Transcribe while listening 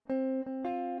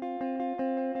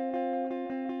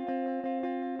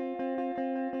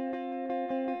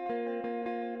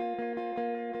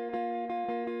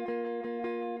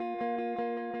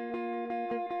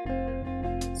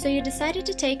So you decided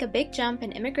to take a big jump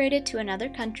and immigrated to another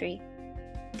country.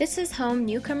 This is Home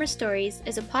Newcomer Stories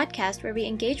is a podcast where we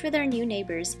engage with our new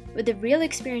neighbors with the real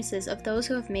experiences of those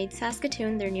who have made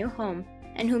Saskatoon their new home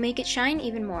and who make it shine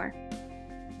even more.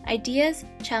 Ideas,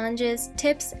 challenges,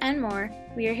 tips, and more,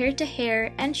 we are here to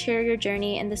hear and share your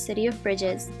journey in the City of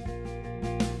Bridges.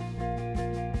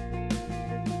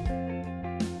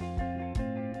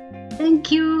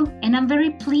 Thank you, and I'm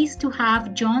very pleased to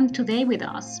have John today with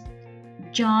us.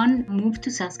 John moved to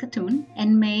Saskatoon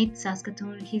and made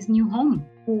Saskatoon his new home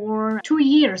for 2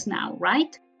 years now,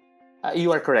 right?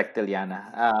 You are correct,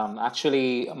 Ileana.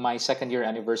 Actually, my second year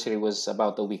anniversary was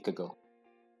about a week ago.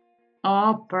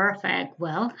 Oh, perfect.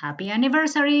 Well, happy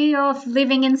anniversary of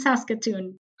living in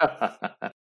Saskatoon.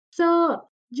 So,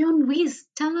 John Weiss,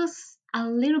 tell us a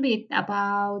little bit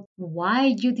about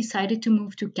why you decided to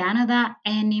move to Canada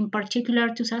and in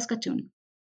particular to Saskatoon.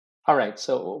 All right.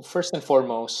 So first and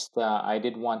foremost, I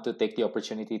did want to take the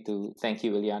opportunity to thank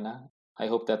you, Ileana. I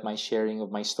hope that my sharing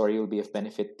of my story will be of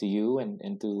benefit to you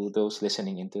and to those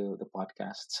listening into the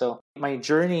podcast. So my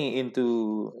journey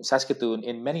into Saskatoon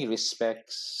in many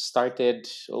respects started,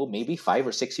 maybe 5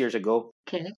 or 6 years ago.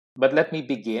 Okay. But let me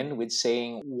begin with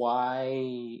saying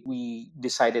why we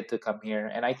decided to come here.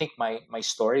 And I think my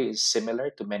story is similar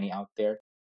to many out there.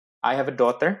 I have a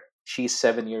daughter. She's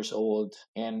 7 years old.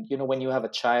 And, when you have a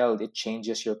child, it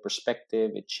changes your perspective,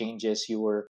 it changes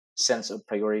your sense of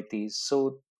priorities.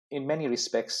 So, in many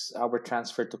respects, our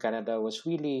transfer to Canada was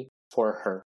really for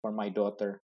her, for my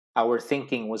daughter. Our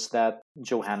thinking was that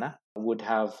Johanna would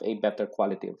have a better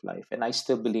quality of life. And I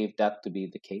still believe that to be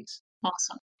the case.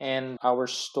 Awesome. And our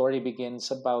story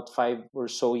begins about 5 or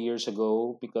so years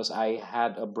ago because I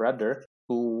had a brother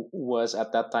who was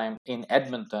at that time in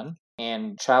Edmonton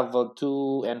and traveled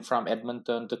to and from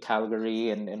Edmonton to Calgary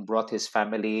and brought his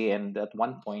family. And at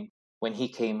one point, when he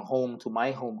came home to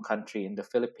my home country in the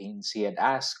Philippines, he had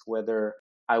asked whether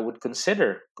I would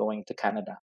consider going to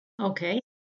Canada. Okay.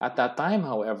 At that time,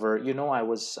 however,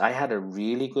 I had a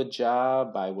really good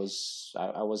job. I was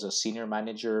a senior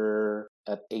manager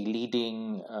at a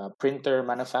leading printer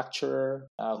manufacturer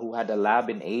who had a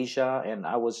lab in Asia, and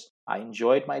I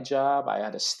enjoyed my job. I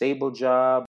had a stable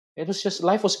job. It was just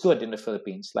life was good in the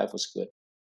Philippines. Life was good,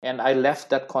 and I left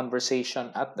that conversation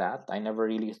at that. I never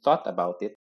really thought about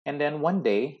it. And then one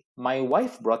day, my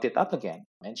wife brought it up again,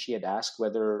 and she had asked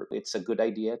whether it's a good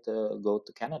idea to go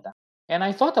to Canada. And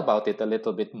I thought about it a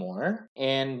little bit more,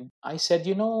 and I said,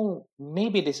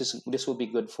 maybe this will be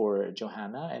good for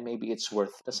Johanna, and maybe it's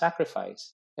worth the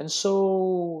sacrifice. And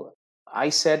so I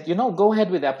said, go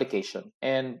ahead with the application,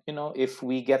 and if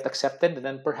we get accepted,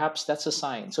 then perhaps that's a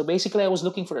sign. So basically, I was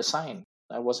looking for a sign.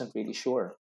 I wasn't really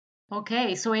sure.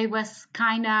 Okay, so it was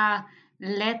kind of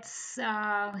let's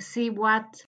see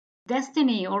what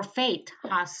destiny or fate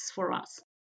has for us.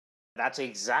 That's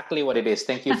exactly what it is.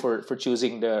 Thank you for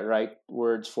choosing the right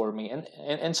words for me.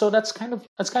 And so that's kind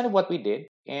of what we did.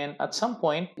 And at some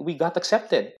point we got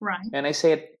accepted. Right. And I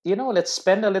said, let's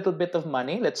spend a little bit of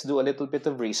money, let's do a little bit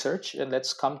of research, and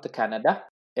let's come to Canada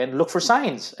and look for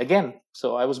signs again.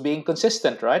 So I was being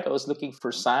consistent, right? I was looking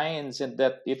for signs and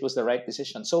that it was the right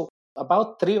decision. So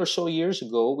about 3 or so years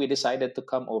ago, we decided to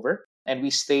come over and we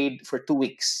stayed for 2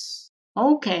 weeks.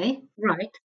 Okay,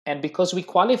 right. And because we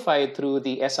qualified through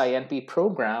the SINP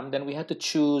program, then we had to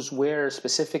choose where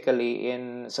specifically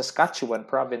in Saskatchewan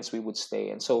province we would stay.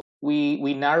 And so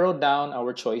we narrowed down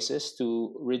our choices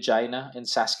to Regina and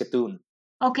Saskatoon.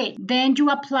 Okay, then you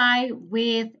apply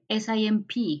with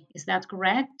SIMP, is that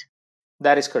correct?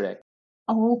 That is correct.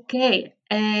 Okay,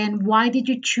 and why did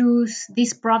you choose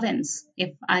this province,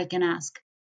 if I can ask?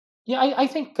 Yeah, I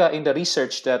think in the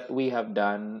research that we have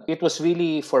done, it was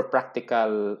really for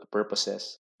practical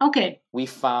purposes. Okay. We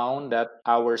found that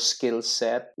our skill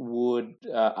set would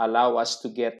allow us to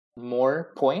get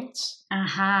more points.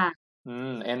 Aha.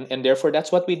 And therefore,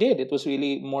 that's what we did. It was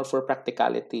really more for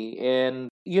practicality. And,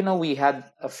 we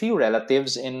had a few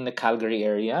relatives in the Calgary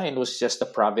area, and it was just a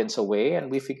province away.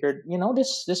 And we figured,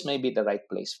 this may be the right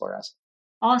place for us.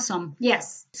 Awesome.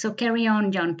 Yes. So carry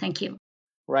on, John. Thank you.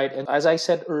 Right. And as I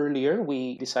said earlier,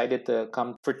 we decided to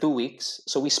come for 2 weeks.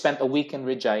 So we spent a week in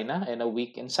Regina and a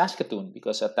week in Saskatoon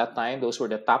because at that time, those were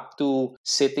the top two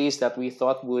cities that we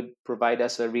thought would provide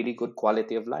us a really good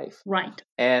quality of life. Right.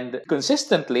 And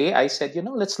consistently, I said,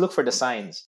 let's look for the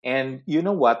signs. And you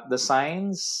know what? The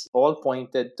signs all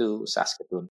pointed to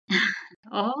Saskatoon.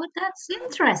 Oh, that's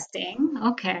interesting.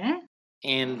 Okay.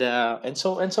 And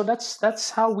so that's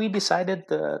how we decided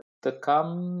to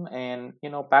come and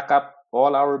pack up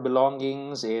all our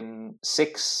belongings in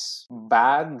 6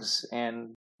 bags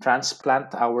and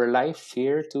transplant our life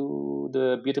here to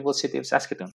the beautiful city of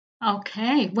Saskatoon.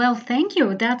 Okay, well, thank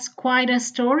you. That's quite a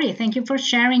story. Thank you for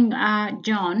sharing,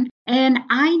 John. And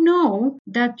I know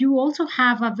that you also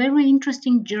have a very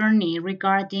interesting journey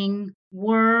regarding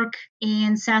work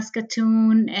in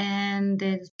Saskatoon and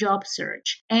the job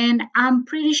search. And I'm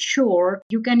pretty sure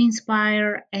you can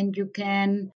inspire and you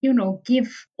can,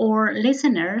 give our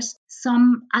listeners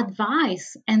some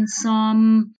advice and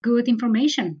some good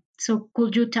information. So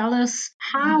could you tell us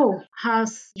how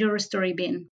has your story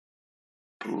been?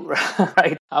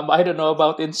 Right. I don't know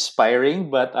about inspiring,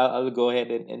 but I'll go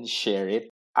ahead and share it.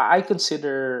 I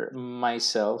consider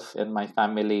myself and my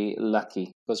family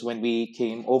lucky because when we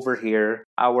came over here,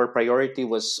 our priority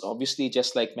was obviously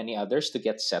just like many others to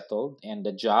get settled, and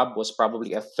the job was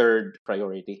probably a third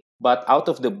priority. But out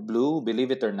of the blue, believe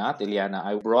it or not, Ileana,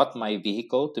 I brought my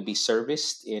vehicle to be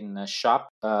serviced in a shop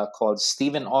called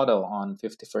Stephen Auto on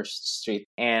 51st Street.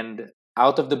 And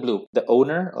out of the blue, the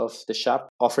owner of the shop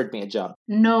offered me a job.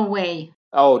 No way.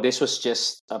 Oh, this was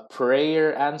just a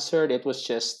prayer answered. It was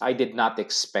just, I did not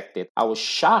expect it. I was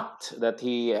shocked that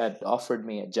he had offered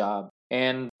me a job.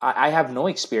 And I have no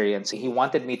experience. He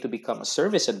wanted me to become a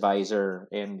service advisor.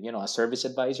 And, a service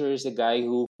advisor is the guy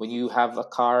who, when you have a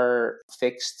car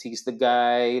fixed, he's the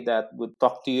guy that would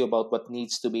talk to you about what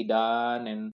needs to be done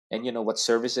and what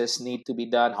services need to be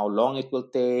done, how long it will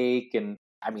take. And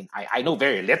I mean, I know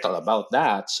very little about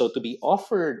that. So to be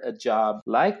offered a job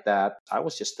like that, I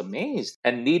was just amazed.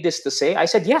 And needless to say, I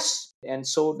said yes. And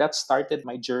so that started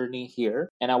my journey here.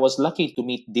 And I was lucky to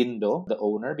meet Dindo, the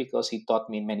owner, because he taught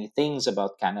me many things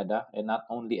about Canada and not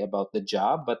only about the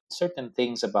job, but certain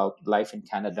things about life in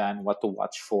Canada and what to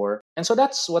watch for. And so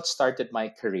that's what started my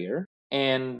career.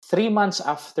 And 3 months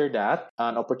after that,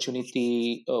 an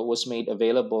opportunity was made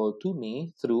available to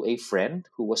me through a friend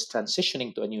who was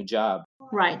transitioning to a new job.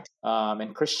 Right.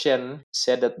 And Christian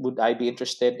said that would I be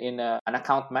interested in an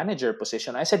account manager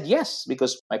position? I said yes,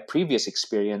 because my previous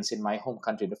experience in my home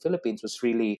country, the Philippines, was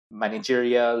really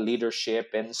managerial leadership.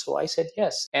 And so I said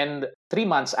yes. And 3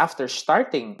 months after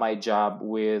starting my job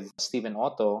with Stephen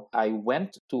Otto, I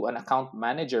went to an account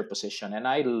manager position and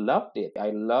I loved it.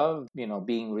 I loved,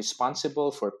 being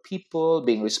responsible for people,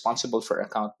 being responsible for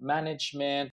account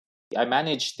management. I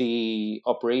managed the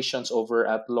operations over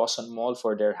at Lawson Mall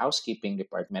for their housekeeping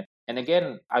department. And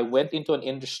again, I went into an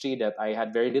industry that I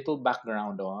had very little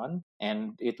background on.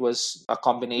 And it was a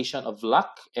combination of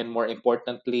luck and, more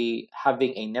importantly,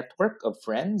 having a network of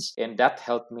friends. And that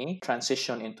helped me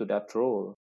transition into that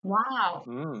role. Wow.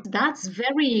 Mm. That's a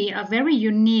very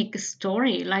unique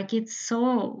story. Like it's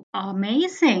so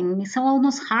amazing. It's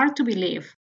almost hard to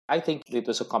believe. I think it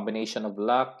was a combination of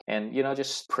luck and,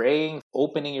 just praying,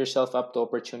 opening yourself up to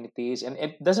opportunities. And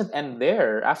it doesn't end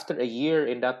there. After a year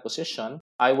in that position,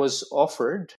 I was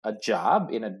offered a job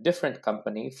in a different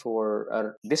company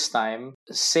for this time,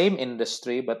 same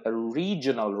industry, but a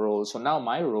regional role. So now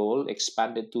my role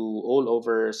expanded to all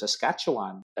over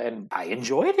Saskatchewan. And I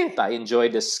enjoyed it. I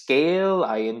enjoyed the scale.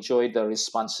 I enjoyed the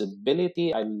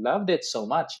responsibility. I loved it so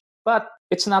much. But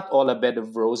it's not all a bed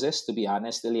of roses, to be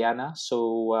honest, Ileana.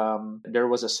 So there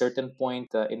was a certain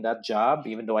point in that job,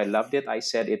 even though I loved it, I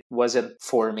said it wasn't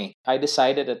for me. I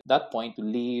decided at that point to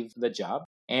leave the job.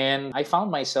 And I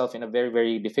found myself in a very,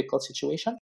 very difficult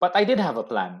situation. But I did have a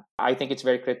plan. I think it's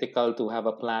very critical to have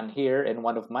a plan here. And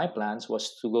one of my plans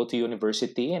was to go to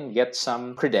university and get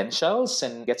some credentials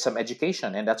and get some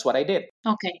education. And that's what I did.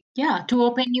 Okay. Yeah, to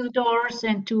open new doors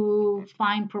and to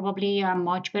find probably a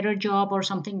much better job or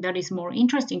something that is more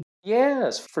interesting.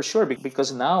 Yes, for sure.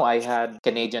 Because now I had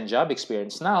Canadian job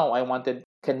experience. Now I wanted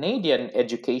Canadian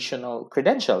educational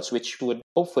credentials, which would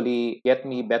hopefully get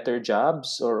me better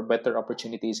jobs or better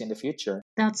opportunities in the future.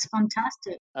 That's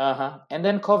fantastic. Uh-huh. And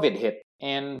then COVID hit.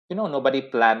 And, nobody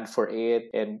planned for it.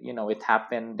 And, it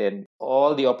happened. And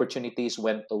all the opportunities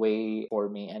went away for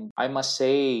me. And I must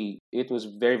say, it was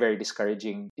very, very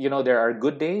discouraging. There are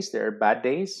good days, there are bad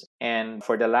days. And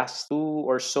for the last 2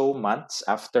 or so months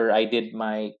after I did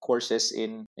my courses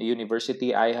in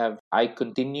university, I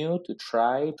continue to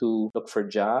try to look for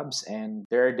jobs. And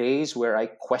there are days where I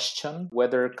question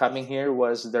whether coming here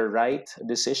was the right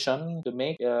decision to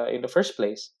make in the first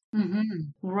place.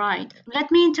 Right.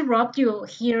 Let me interrupt you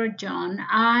here, John.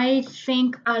 I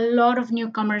think a lot of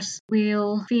newcomers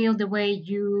will feel the way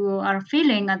you are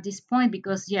feeling at this point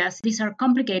because, yes, these are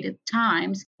complicated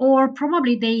times, or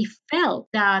probably they felt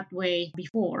that way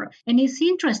before. And it's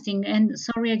interesting, and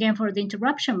sorry again for the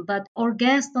interruption, but our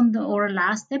guest on our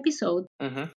last episode,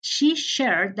 Mm-hmm. she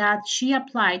shared that she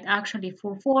applied actually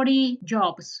for 40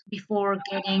 jobs before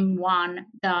getting one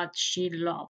that she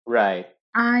loved. Right.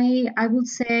 I would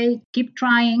say keep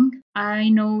trying. I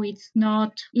know it's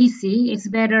not easy. It's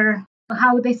better,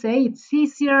 how they say, it's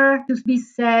easier to be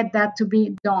said than to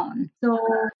be done. So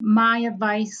my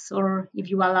advice, or if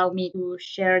you allow me to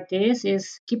share this,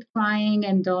 is keep trying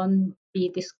and don't be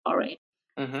discouraged.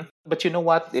 But you know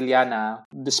what, Ilyana,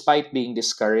 despite being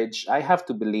discouraged, I have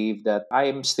to believe that I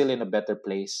am still in a better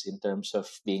place in terms of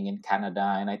being in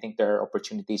Canada. And I think there are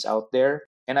opportunities out there.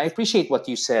 And I appreciate what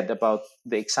you said about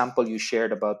the example you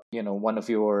shared about, one of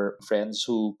your friends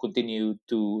who continued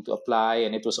to apply.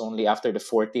 And it was only after the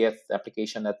 40th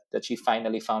application that she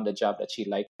finally found a job that she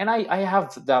liked. And I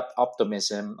have that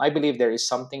optimism. I believe there is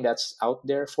something that's out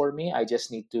there for me. I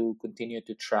just need to continue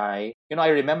to try. I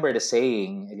remember the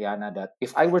saying, Eliana, that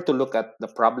if I were to look at the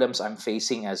problems I'm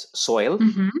facing as soil,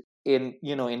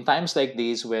 in times like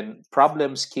these when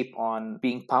problems keep on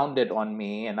being pounded on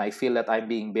me and I feel that I'm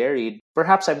being buried,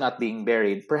 perhaps I'm not being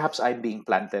buried, perhaps I'm being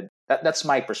planted. That's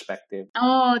my perspective.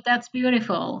 Oh, that's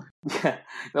beautiful. Yeah.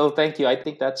 No, thank you. I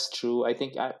think that's true. I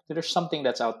think there's something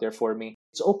that's out there for me.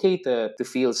 It's okay to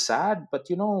feel sad, but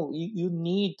you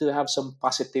need to have some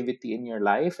positivity in your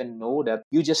life and know that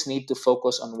you just need to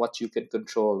focus on what you can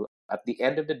control. At the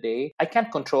end of the day, I can't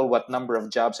control what number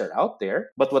of jobs are out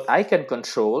there, but what I can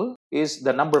control is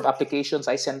the number of applications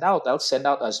I send out. I'll send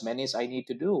out as many as I need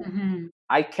to do.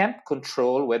 I can't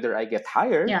control whether I get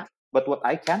hired. Yeah. But what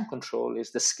I can control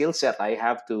is the skill set I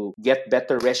have to get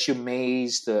better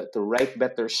resumes, to write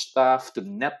better stuff, to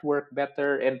network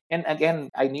better. And again,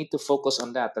 I need to focus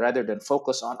on that rather than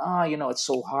focus on, it's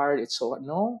so hard. It's so hard.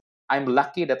 No, I'm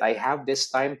lucky that I have this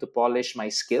time to polish my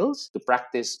skills, to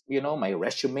practice, my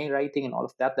resume writing and all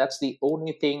of that. That's the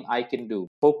only thing I can do.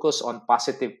 Focus on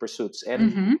positive pursuits.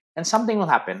 And something will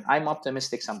happen. I'm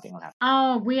optimistic something will happen.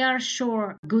 Oh, we are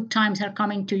sure good times are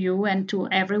coming to you and to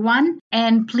everyone.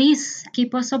 And please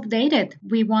keep us updated.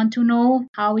 We want to know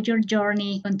how your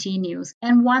journey continues.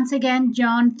 And once again,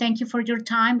 John, thank you for your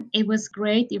time. It was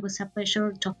great. It was a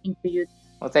pleasure talking to you.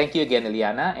 Well, thank you again,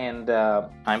 Eliana. And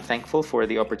I'm thankful for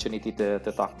the opportunity to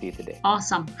talk to you today.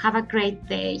 Awesome. Have a great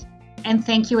day. And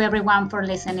thank you, everyone, for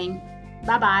listening.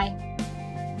 Bye-bye.